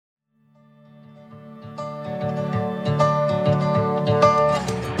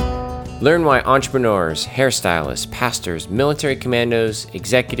Learn why entrepreneurs, hairstylists, pastors, military commandos,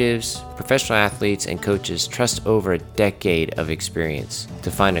 executives, professional athletes, and coaches trust over a decade of experience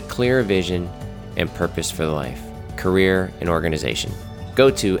to find a clearer vision and purpose for life, career, and organization. Go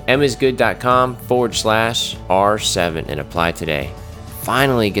to emmasgood.com/R7 and apply today.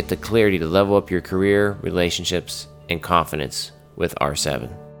 Finally get the clarity to level up your career, relationships, and confidence with R7.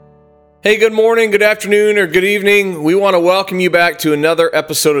 Hey, good morning, good afternoon, or good evening. We want to welcome you back to another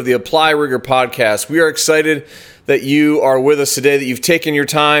episode of the Apply Rigor podcast. We are excited that you are with us today, that you've taken your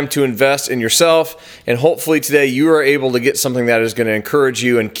time to invest in yourself, and hopefully today you are able to get something that is going to encourage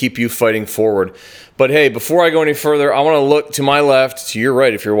you and keep you fighting forward. But hey, before I go any further, I want to look to my left, to your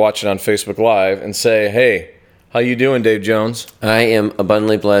right if you're watching on Facebook Live, and say, hey, how you doing, Dave Jones? I am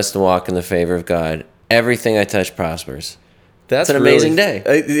abundantly blessed to walk in the favor of God. Everything I touch prospers. That's an amazing day.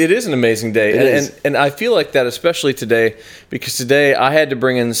 It is an amazing day. And I feel like that especially today, because today I had to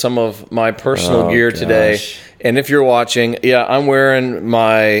bring in some of my personal gear today. And if you're watching, I'm wearing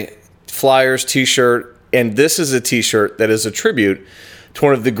my Flyers t-shirt, and this is a t-shirt that is a tribute to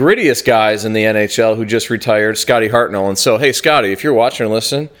one of the grittiest guys in the NHL who just retired, Scotty Hartnell. And so, hey, Scotty, if you're watching or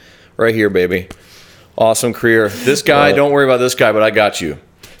listening, right here, baby. Awesome career. This guy, don't worry about this guy, but I got you.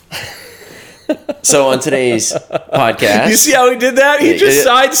 So on today's podcast, you see how he did that? He just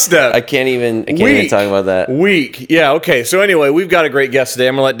sidestepped. I can't even talk about that. Yeah, okay. So anyway, we've got a great guest today.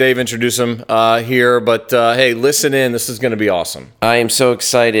 I'm going to let Dave introduce him here. But hey, listen in. This is going to be awesome. I am so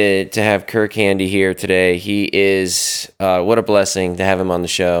excited to have Kirk Handy here today. He is, what a blessing to have him on the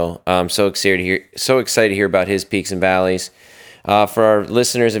show. I'm so excited to hear about his peaks and valleys. For our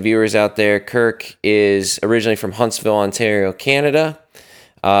listeners and viewers out there, Kirk is originally from Huntsville, Ontario, Canada.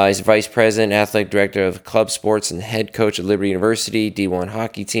 He's Vice President, Athletic Director of Club Sports, and Head Coach at Liberty University D1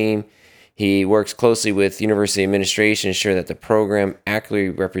 hockey team. He works closely with University administration to ensure that the program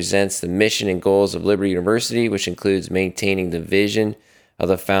accurately represents the mission and goals of Liberty University, which includes maintaining the vision of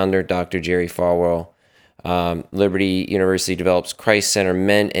the founder, Dr. Jerry Falwell. Liberty University develops Christ-centered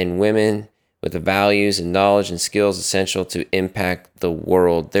men and women with the values and knowledge and skills essential to impact the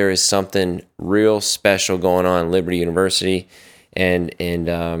world. There is something real special going on at Liberty University. And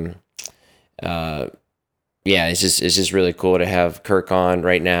it's just really cool to have Kirk on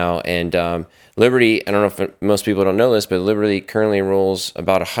right now. And Liberty, I don't know if most people don't know this, but Liberty currently enrolls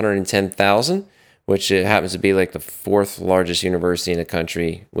about 110,000, which happens to be like the fourth largest university in the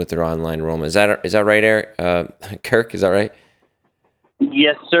country with their online enrollment. Is that right, Eric? Kirk, is that right?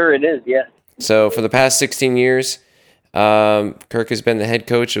 Yes, sir, it is. Yeah. So for the past 16 years, Kirk has been the head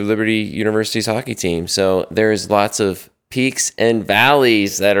coach of Liberty University's hockey team. So there's lots of peaks and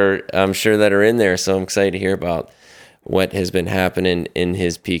valleys that are, I'm sure, that are in there. So I'm excited to hear about what has been happening in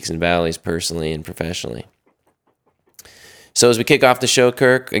his peaks and valleys personally and professionally. So as we kick off the show,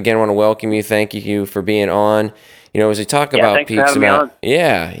 Kirk, again, I want to welcome you. Thank you for being on. You know, as we talk about peaks and valleys.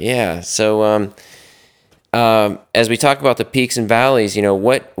 Yeah. So as we talk about the peaks and valleys, you know,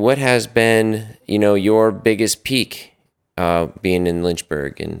 what has been, you know, your biggest peak being in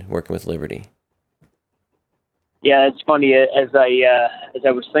Lynchburg and working with Liberty? Yeah, it's funny. As I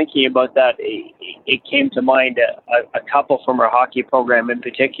was thinking about that, it came to mind a couple from our hockey program in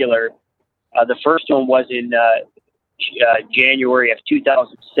particular. The first one was in January of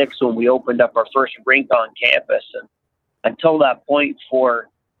 2006 when we opened up our first rink on campus. And until that point, for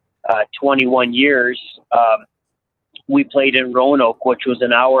 21 years, we played in Roanoke, which was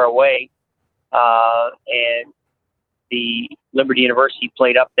an hour away, and the Liberty University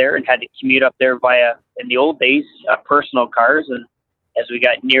played up there and had to commute up there via, in the old days, personal cars. And as we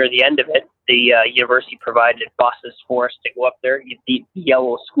got near the end of it, the university provided buses for us to go up there, the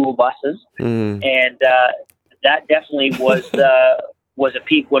yellow school buses. And that definitely was a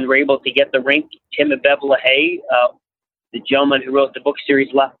peak when we were able to get the rink. Tim and Bev LaHaye, the gentleman who wrote the book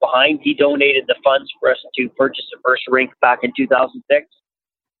series Left Behind, he donated the funds for us to purchase the first rink back in 2006.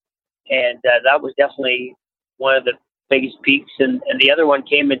 And that was definitely one of the biggest peaks, and the other one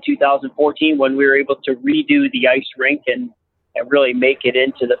came in 2014 when we were able to redo the ice rink and really make it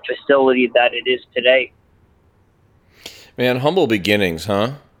into the facility that it is today. Man, humble beginnings,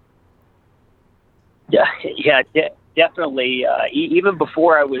 huh? Yeah, definitely. Even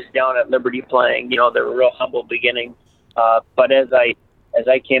before I was down at Liberty playing, you know, there were real humble beginnings. But as I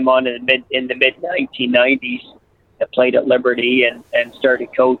came on in the mid 1990s, I played at Liberty and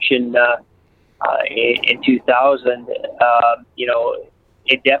started coaching. In 2000, you know,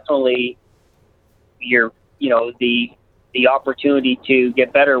 it definitely, the opportunity to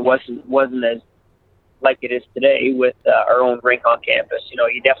get better wasn't as like it is today with our own rink on campus. You know,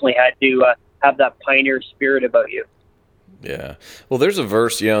 you definitely had to have that pioneer spirit about you. Yeah. Well, there's a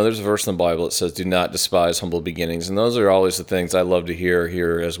verse in the Bible that says, "Do not despise humble beginnings," and those are always the things I love to hear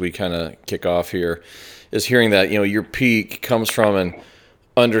here as we kind of kick off here, is hearing that your peak comes from an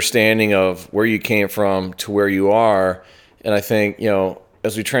understanding of where you came from to where you are, and I think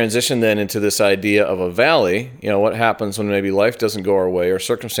as we transition then into this idea of a valley, what happens when maybe life doesn't go our way or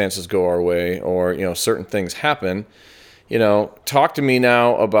circumstances go our way or certain things happen. Talk to me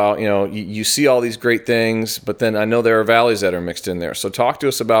now about, you see all these great things, but then I know there are valleys that are mixed in there. So talk to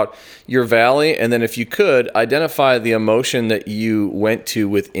us about your valley, and then if you could, identify the emotion that you went to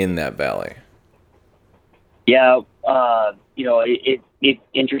within that valley. Yeah, it's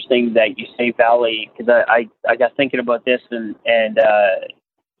interesting that you say valley, because I got thinking about this, and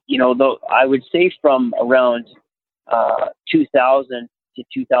though I would say from around 2000 to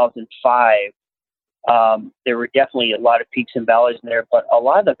 2005. There were definitely a lot of peaks and valleys in there, but a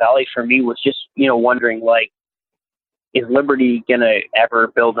lot of the valley for me was just, wondering, like, is Liberty going to ever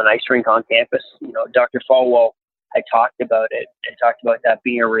build an ice rink on campus? Dr. Falwell had talked about it and talked about that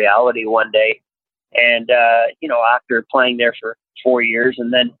being a reality one day. And, after playing there for 4 years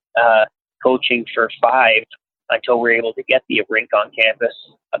and then coaching for 5 until we were able to get the rink on campus,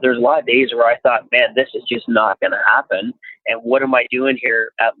 there's a lot of days where I thought, man, this is just not going to happen. And what am I doing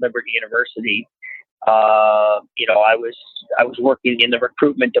here at Liberty University? I was working in the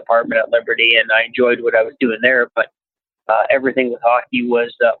recruitment department at Liberty, and I enjoyed what I was doing there. But everything with hockey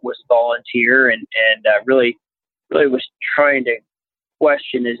was volunteer, and really was trying to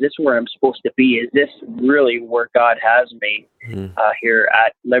question: is this where I'm supposed to be? Is this really where God has me here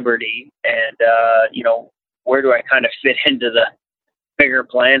at Liberty? And where do I kind of fit into the bigger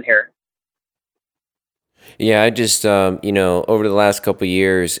plan here? Yeah, I just, over the last couple of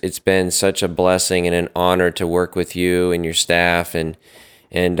years, it's been such a blessing and an honor to work with you and your staff, and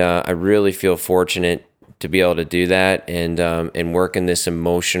I really feel fortunate to be able to do that and work in this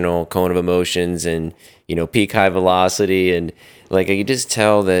emotional cone of emotions and peak high velocity, and like I could just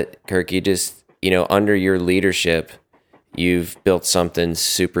tell that, Kirk, you just under your leadership, you've built something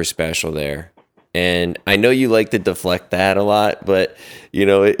super special there. And I know you like to deflect that a lot, but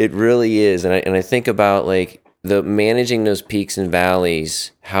it really is. And I think about like the managing those peaks and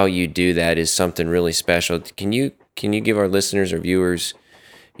valleys, how you do that is something really special. Can you give our listeners or viewers,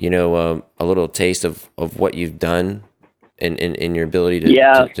 a little taste of what you've done and your ability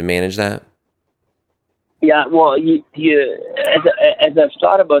to manage that? Yeah, well, you as I've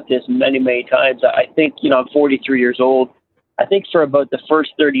thought about this many, many times, I think, I'm 43 years old. I think for about the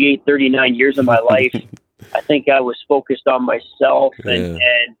first 38, 39 years of my life, I think I was focused on myself and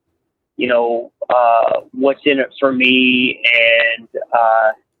what's in it for me. And,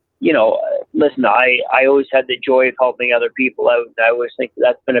 listen, I always had the joy of helping other people out. And I always think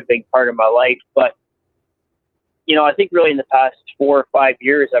that's been a big part of my life. But, I think really in the past 4 or 5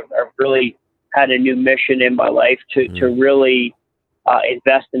 years, I've really had a new mission in my life to really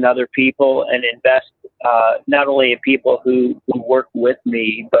invest in other people and invest not only in people who work with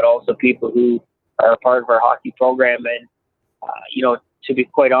me, but also people who are a part of our hockey program. And, to be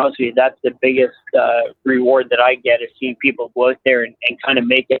quite honest with you, that's the biggest reward that I get, is seeing people go out there and kind of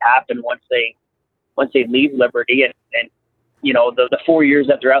make it happen once they leave Liberty. And the 4 years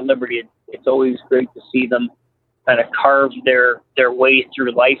that they're at Liberty, it's always great to see them kind of carve their way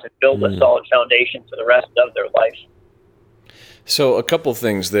through life and build a solid foundation for the rest of their life. So a couple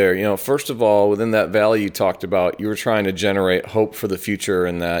things there. First of all, within that valley you talked about, you were trying to generate hope for the future,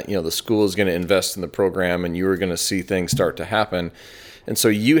 and that, the school is going to invest in the program and you were going to see things start to happen. And so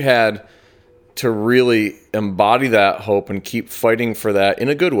you had to really embody that hope and keep fighting for that in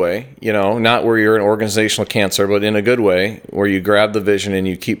a good way, not where you're an organizational cancer, but in a good way where you grab the vision and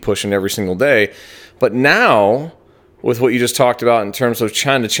you keep pushing every single day. But now, with what you just talked about in terms of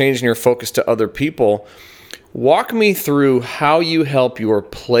trying to change your focus to other people, walk me through how you help your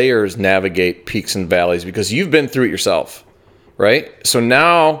players navigate peaks and valleys, because you've been through it yourself, right? So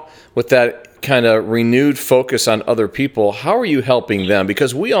now with that kind of renewed focus on other people, how are you helping them?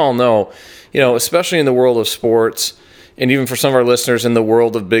 Because we all know, especially in the world of sports, and even for some of our listeners in the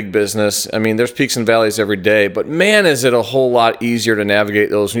world of big business, I mean, there's peaks and valleys every day, but man, is it a whole lot easier to navigate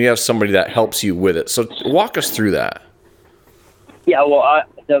those when you have somebody that helps you with it. So walk us through that. Yeah, well,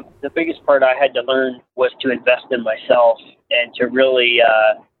 the biggest part I had to learn was to invest in myself and to really,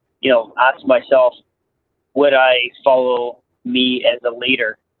 ask myself, would I follow me as a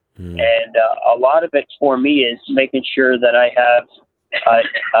leader? And a lot of it for me is making sure that I have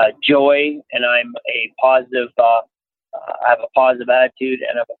joy and I'm a positive. I have a positive attitude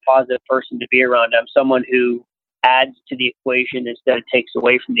and I'm a positive person to be around. I'm someone who adds to the equation instead of takes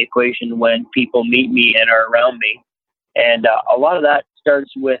away from the equation when people meet me and are around me. And a lot of that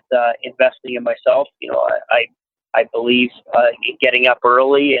starts with investing in myself. I believe in getting up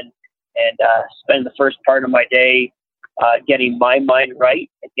early and spend the first part of my day getting my mind right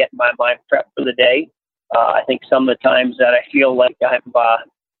and getting my mind prepped for the day. I think some of the times that I feel like I'm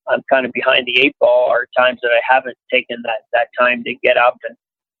kind of behind the eight ball are times that I haven't taken that time to get up and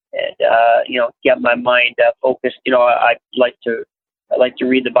get my mind focused. I like to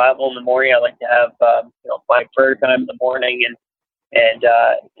read the Bible in the morning. I like to have my prayer time in the morning, and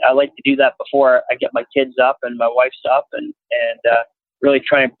I like to do that before I get my kids up and my wife's up, and really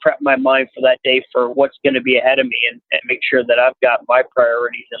try and prep my mind for that day for what's going to be ahead of me, and make sure that I've got my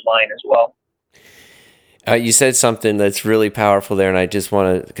priorities in line as well. You said something that's really powerful there, and I just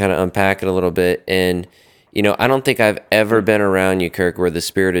want to kind of unpack it a little bit. And, I don't think I've ever been around you, Kirk, where the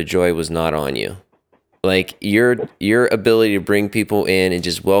spirit of joy was not on you. Like your ability to bring people in and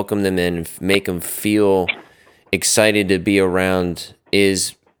just welcome them in and make them feel excited to be around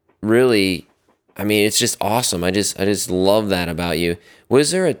is really, it's just awesome. I just love that about you.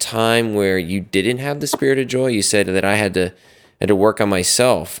 Was there a time where you didn't have the spirit of joy? You said that I had to work on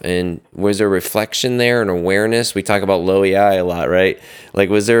myself, and was there reflection there and awareness? We talk about low EI a lot, right? Like,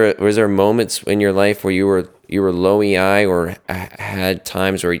 was there moments in your life where you were low EI or had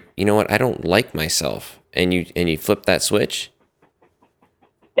times where I don't like myself, and you flipped that switch?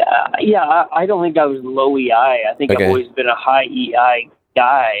 Yeah. I don't think I was low EI. I think I've always been a high EI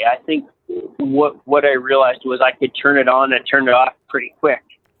guy. I think what I realized was I could turn it on and turn it off pretty quick.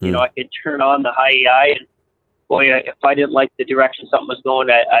 I could turn on the high EI, and boy, if I didn't like the direction something was going,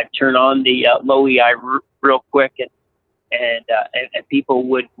 I'd turn on the low EI real quick, and people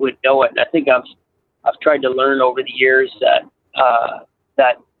would know it. And I think I've tried to learn over the years that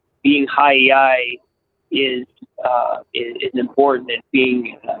being high EI is important, and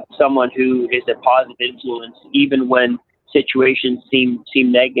being someone who is a positive influence, even when situations seem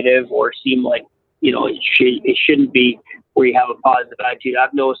negative or seem like it shouldn't be, where you have a positive attitude.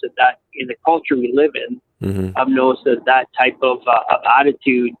 I've noticed that in the culture we live in. Mm-hmm. I've noticed that type of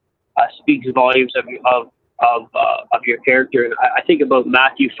attitude speaks volumes of your character. And I think about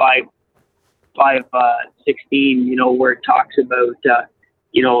Matthew 5:16, where it talks about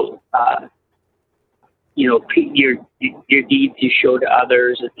your deeds you show to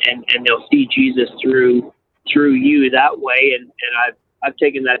others, and they'll see Jesus through you that way. And I've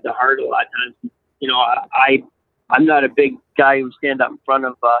taken that to heart a lot of times. I'm not a big guy who stands up in front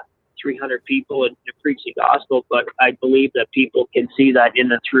of 300 people and preach the gospel, but I believe that people can see that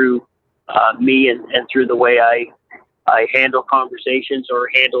through me and through the way I handle conversations or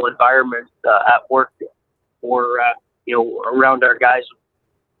handle environments at work, or around our guys,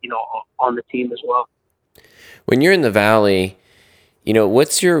 on the team as well. When you're in the Valley,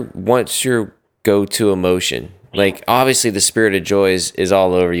 what's your go-to emotion? Like, obviously the spirit of joy is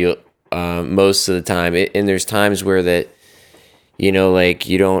all over you most of the time, and there's times where that like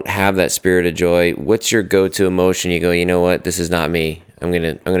you don't have that spirit of joy. What's your go-to emotion? You go, you know what, this is not me. I'm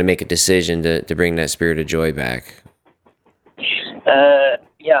gonna make a decision to bring that spirit of joy back. That's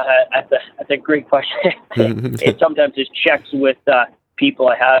a great question. Sometimes it checks with people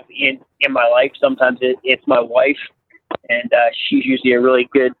I have in my life. Sometimes it's my wife, and she's usually a really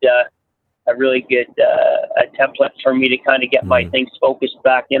good template for me to kind of get my things focused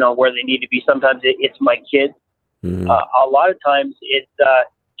back in on where they need to be. Sometimes it's my kids. A lot of times it's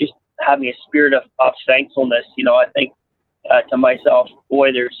just having a spirit of thankfulness. I think to myself,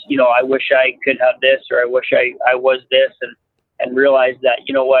 boy, there's, I wish I could have this, or I wish I was this, and realize that,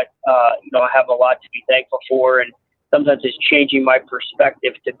 I have a lot to be thankful for. And sometimes it's changing my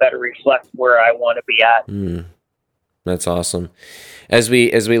perspective to better reflect where I want to be at. That's awesome. As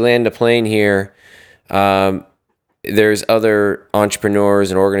we land the plane here, there's other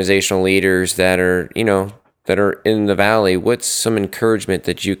entrepreneurs and organizational leaders that are in the Valley. What's some encouragement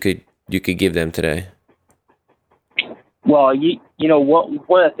that you could give them today? Well,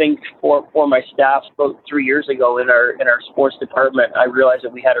 one of the things for my staff about 3 years ago in our sports department, I realized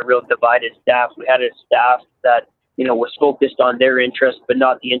that we had a real divided staff. We had a staff that was focused on their interests, but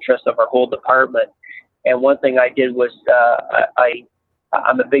not the interest of our whole department. And one thing I did was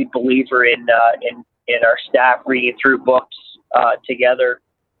I'm a big believer in our staff reading through books together.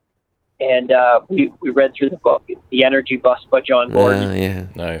 And we read through the book, The Energy Bus by John Gordon. Yeah,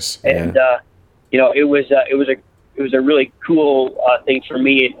 nice. And it was a really cool thing for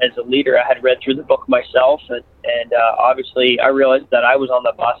me as a leader. I had read through the book myself, and obviously I realized that I was on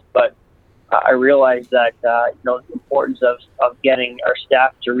the bus, but I realized that the importance of getting our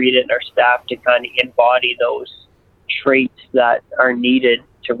staff to read it and our staff to kind of embody those traits that are needed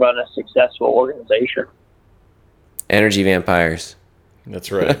to run a successful organization. energy vampires.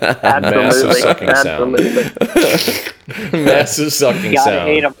 That's right. Absolutely. Massive sucking Absolutely. sound. Massive sucking Gotta sound.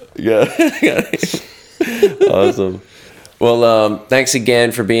 hate them. Yeah. Awesome. Well, thanks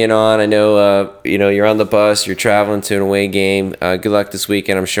again for being on. I know, you're on the bus, you're traveling to an away game. Good luck this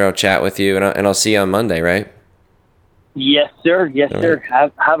weekend. I'm sure I'll chat with you, and I'll see you on Monday, right? Yes, sir. Yes, All sir.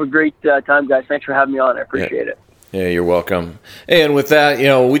 right. Have a great time, guys. Thanks for having me on. I appreciate it. Yeah, you're welcome. And with that,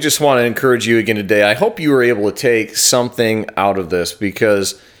 we just want to encourage you again today. I hope you were able to take something out of this,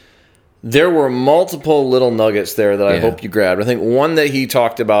 because there were multiple little nuggets there that I hope you grabbed. I think one that he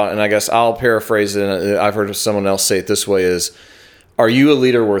talked about, and I guess I'll paraphrase it, and I've heard someone else say it this way, is, are you a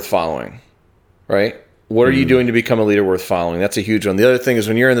leader worth following? Right? What are you doing to become a leader worth following? That's a huge one. The other thing is,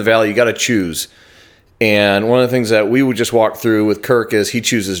 when you're in the valley, you got to choose. And one of the things that we would just walk through with Kirk is he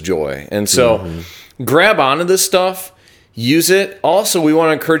chooses joy. And so grab onto this stuff. Use it. Also, we want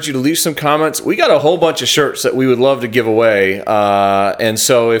to encourage you to leave some comments. We got a whole bunch of shirts that we would love to give away. And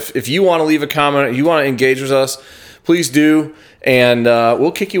so if you want to leave a comment, you want to engage with us, please do. And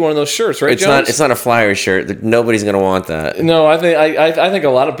we'll kick you one of those shirts, right, Jones? It's not a flyer shirt. Nobody's going to want that. No, I think a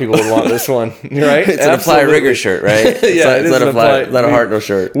lot of people would want this one, right? It's an Apply Rigor shirt, right? Yeah, it's not a Hartnell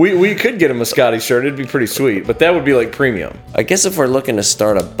shirt. We could get him a Scotty shirt. It'd be pretty sweet, but that would be like premium. I guess if we're looking to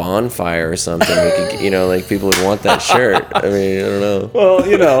start a bonfire or something, we could, people would want that shirt. I mean, I don't know.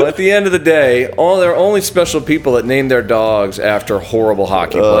 Well, at the end of the day, there are only special people that name their dogs after horrible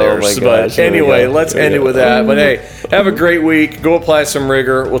hockey players. My gosh, but anyway, let's end it with that. But hey, have a great week. Go apply some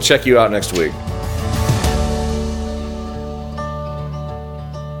rigor. We'll check you out next week.